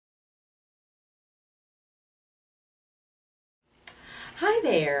Hi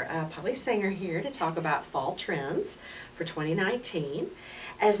there, Polly Singer here to talk about fall trends for 2019.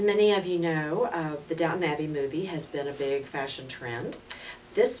 As many of you know, the Downton Abbey movie has been a big fashion trend.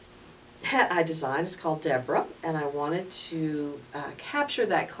 This hat I designed is called Deborah, and I wanted to capture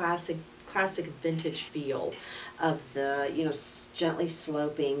that classic vintage feel of the gently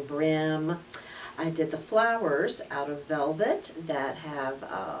sloping brim. I did the flowers out of velvet that have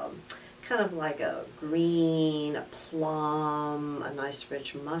kind of like a green, a plum, a nice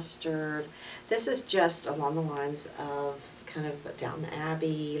rich mustard. This is just along the lines of kind of Downton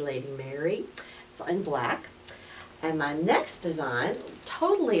Abbey, Lady Mary. It's in black. And my next design,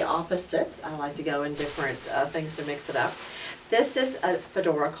 totally opposite. I like to go in different things to mix it up. This is a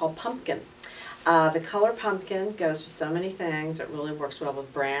fedora called Pumpkin. The color pumpkin goes with so many things. It really works well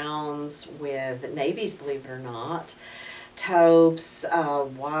with browns, with navies, believe it or not, taupes,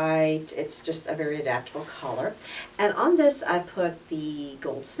 white. It's just a very adaptable color. And on this I put the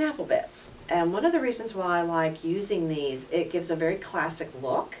gold snaffle bits. And one of the reasons why I like using these, it gives a very classic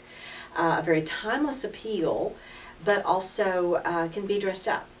look, a very timeless appeal, but also can be dressed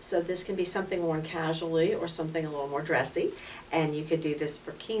up. So this can be something worn casually or something a little more dressy. And you could do this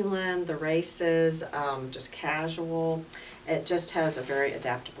for Keeneland, the races, just casual. It just has a very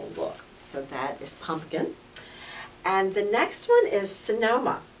adaptable look. So that is Pumpkin. And the next one is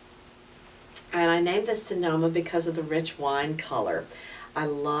Sonoma. And I named this Sonoma because of the rich wine color. I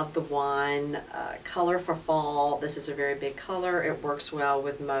love the wine color for fall. This is a very big color. It works well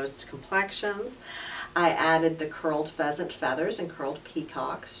with most complexions. I added the curled pheasant feathers and curled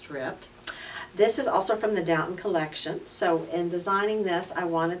peacock stripped. This is also from the Downton collection. So in designing this, I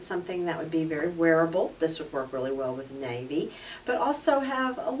wanted something that would be very wearable. This would work really well with navy, but also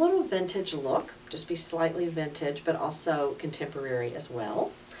have a little vintage look. Just be slightly vintage, but also contemporary as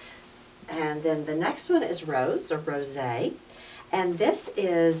well. And then the next one is Rose, or Rosé. And this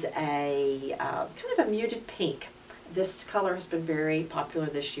is a kind of a muted pink. This color has been very popular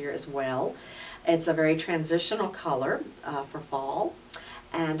this year as well. It's a very transitional color for fall.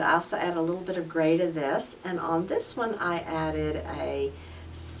 And I also add a little bit of gray to this. And on this one I added a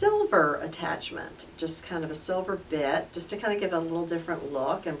silver attachment, just kind of a silver bit, just to kind of give it a little different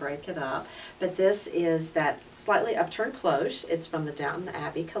look and break it up. But this is that slightly upturned cloche. It's from the Downton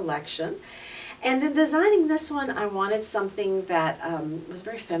Abbey collection. And in designing this one, I wanted something that was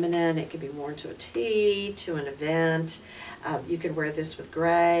very feminine. It could be worn to a tea, to an event. You could wear this with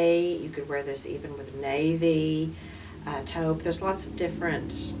gray. You could wear this even with navy, taupe. There's lots of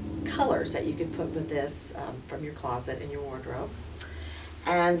different colors that you could put with this from your closet in your wardrobe.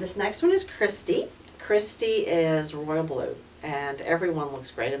 And this next one is Christie. Christie is royal blue. And everyone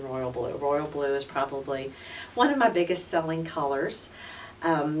looks great in royal blue. Royal blue is probably one of my biggest selling colors.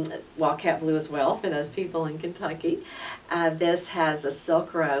 Wildcat blue as well for those people in Kentucky. This has a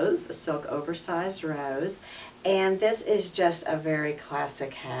silk rose, a silk oversized rose, and this is just a very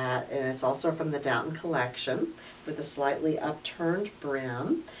classic hat, and it's also from the Downton collection with a slightly upturned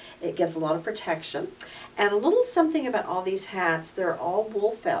brim. It gives a lot of protection. And a little something about all these hats, they're all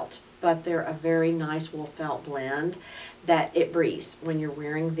wool felt, but they're a very nice wool felt blend that it breathes. When you're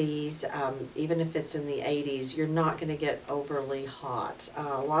wearing these, even if it's in the 80s, you're not going to get overly hot.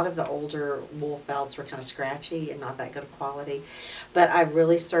 A lot of the older wool felts were kind of scratchy and not that good of quality, but I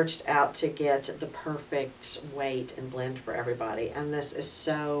really searched out to get the perfect weight and blend for everybody, and this is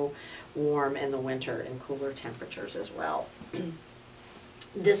so warm in the winter and cooler temperatures as well.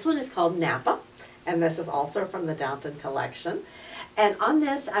 This one is called Napa, and this is also from the Downton collection. And on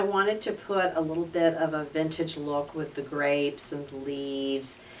this, I wanted to put a little bit of a vintage look with the grapes and the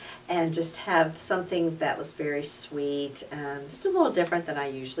leaves, and just have something that was very sweet and just a little different than I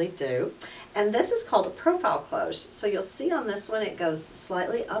usually do. And this is called a profile cloche. So you'll see on this one, it goes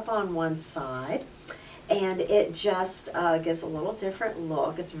slightly up on one side, and it just gives a little different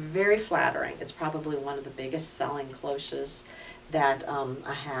look. It's very flattering. It's probably one of the biggest selling cloches that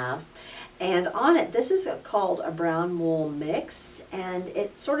I have. And on it, this is called a brown wool mix, and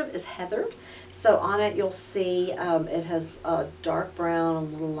it sort of is heathered. So on it you'll see it has a dark brown, a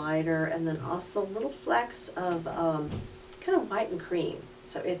little lighter, and then also little flecks of kind of white and cream.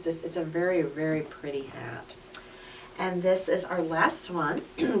 So it's a very, very pretty hat. And this is our last one.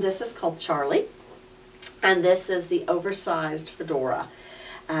 This is called Charlie, and this is the oversized fedora.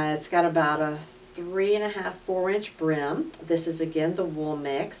 It's got about a 3.5, 4-inch brim. This is again the wool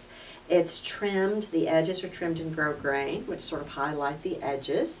mix. It's trimmed, the edges are trimmed in grosgrain, which sort of highlight the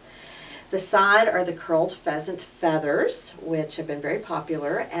edges. The side are the curled pheasant feathers, which have been very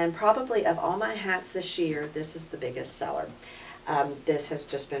popular, and probably of all my hats this year, this is the biggest seller. This has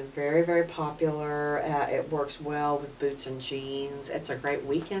just been very, very popular. It works well with boots and jeans. It's a great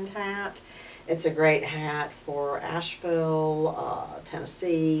weekend hat. It's a great hat for Asheville,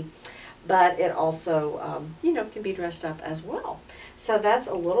 Tennessee, but it also, you know, can be dressed up as well. So that's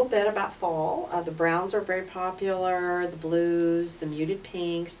a little bit about fall. The browns are very popular, the blues, the muted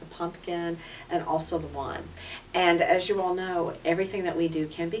pinks, the pumpkin, and also the one. And as you all know, everything that we do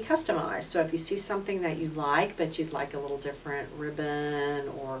can be customized. So if you see something that you like, but you'd like a little different ribbon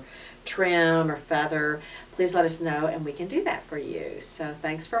or trim or feather, please let us know and we can do that for you. So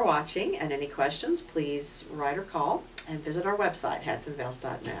thanks for watching, and any questions, please write or call and visit our website,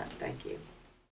 hatsandveils.net. Thank you.